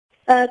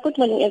Good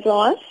morning,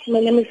 everyone.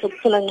 My name is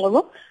Dr.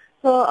 Ngobo.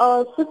 So I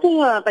was sitting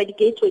by the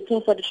gate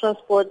waiting for the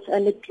transport,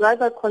 and the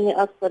driver called me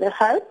up for the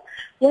help.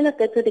 When I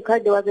got to the car,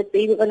 there was a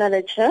baby on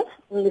a chair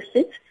on the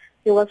seat.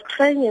 He was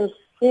crying and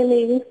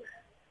screaming.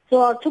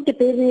 So I took the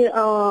baby,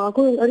 I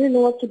didn't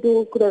know what to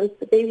do because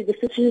the baby, the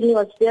situation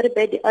was very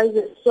bad. The eyes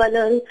were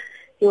swollen.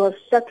 He was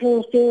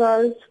sucking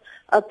fingers.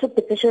 I took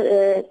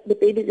the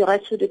baby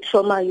right to the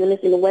trauma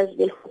unit in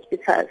Westville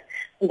Hospital,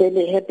 and then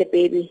they had the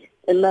baby.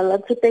 And I'd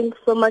like to thank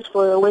so much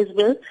for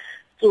Westville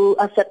to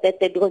accept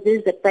that because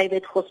this is a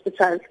private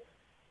hospital.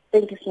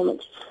 Thank you so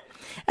much.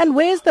 And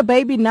where's the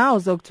baby now,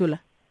 Zokuthula?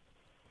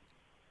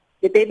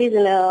 The baby is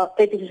in a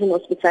pediatrician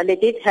hospital. They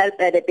did help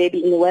the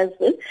baby in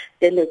Westville.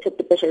 Then they took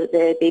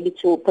the baby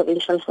to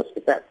provincial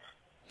hospital.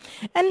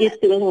 And he's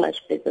doing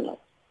much better now.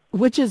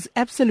 Which is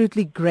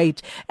absolutely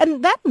great.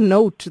 And that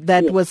note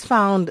that was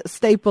found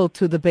stapled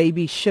to the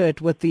baby's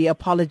shirt with the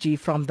apology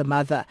from the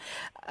mother.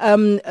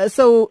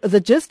 So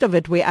the gist of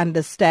it, we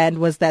understand,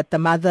 was that the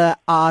mother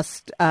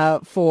asked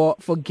for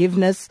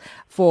forgiveness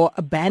for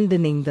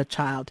abandoning the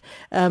child.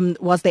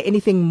 Was there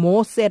anything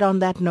more said on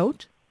that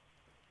note?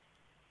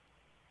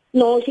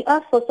 No, she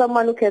asked for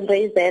someone who can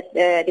raise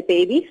the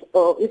baby,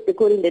 or if they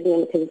couldn't, then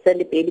you can send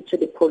the baby to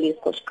the police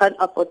because she can't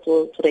afford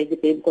to raise the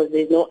baby because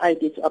there's no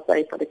ID to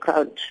apply for the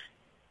crowd.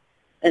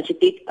 And she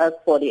did ask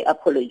for the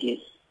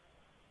apology.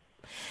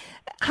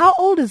 How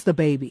old is the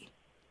baby?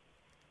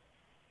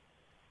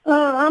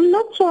 I'm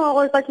not sure how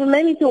old, but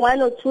maybe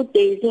 1 or 2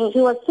 days.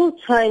 He was so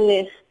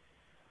tiny.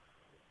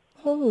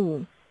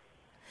 Oh.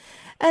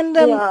 And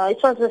yeah, it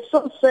was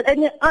so sad.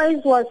 And the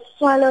eyes was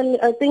swollen.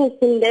 I think it's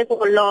been there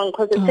for long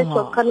because the test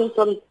was coming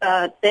from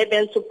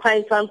Durban to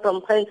Pinetown,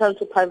 from Pinetown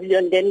to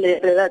Pavilion. Then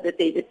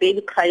the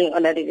baby crying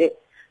under the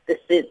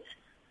seat.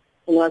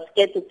 And I was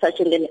scared to touch,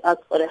 and then he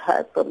asked for the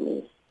help from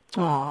me.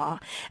 Aww.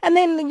 And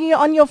then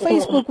on your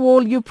Facebook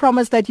wall, you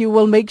promised that you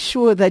will make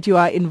sure that you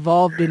are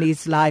involved in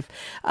his life.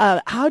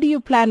 How do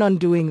you plan on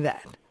doing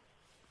that?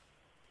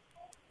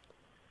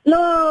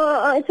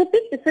 No, it's a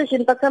big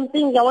decision, but I'm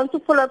thinking I want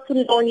to follow up to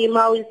know him.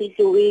 How is he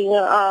doing?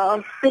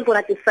 I'm still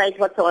going to decide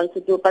what I want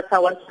to do, but I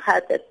want to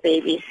have that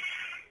baby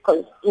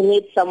because you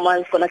need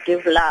someone who's going to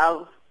give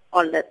love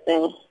on that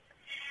thing.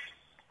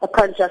 I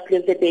can't just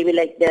leave the baby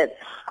like that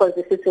because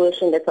the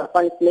situation that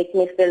happened makes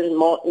me feel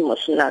more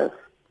emotional.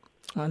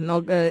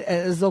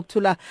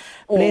 Zokuthula,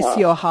 bless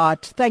your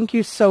heart. Thank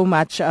you so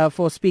much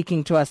for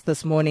speaking to us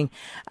this morning.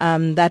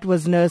 That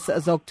was Nurse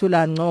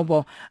Zokuthula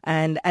Ngobo,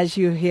 and as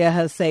you hear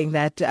her saying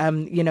that,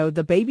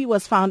 the baby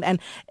was found, and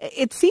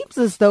it seems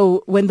as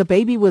though when the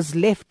baby was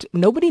left,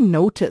 nobody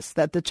noticed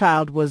that the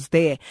child was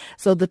there.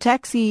 So the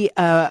taxi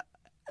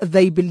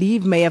they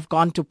believe may have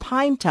gone to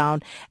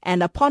Pinetown,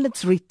 and upon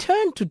its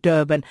return to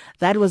Durban,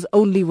 that was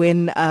only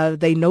when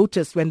they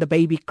noticed, when the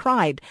baby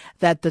cried,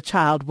 that the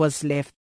child was left.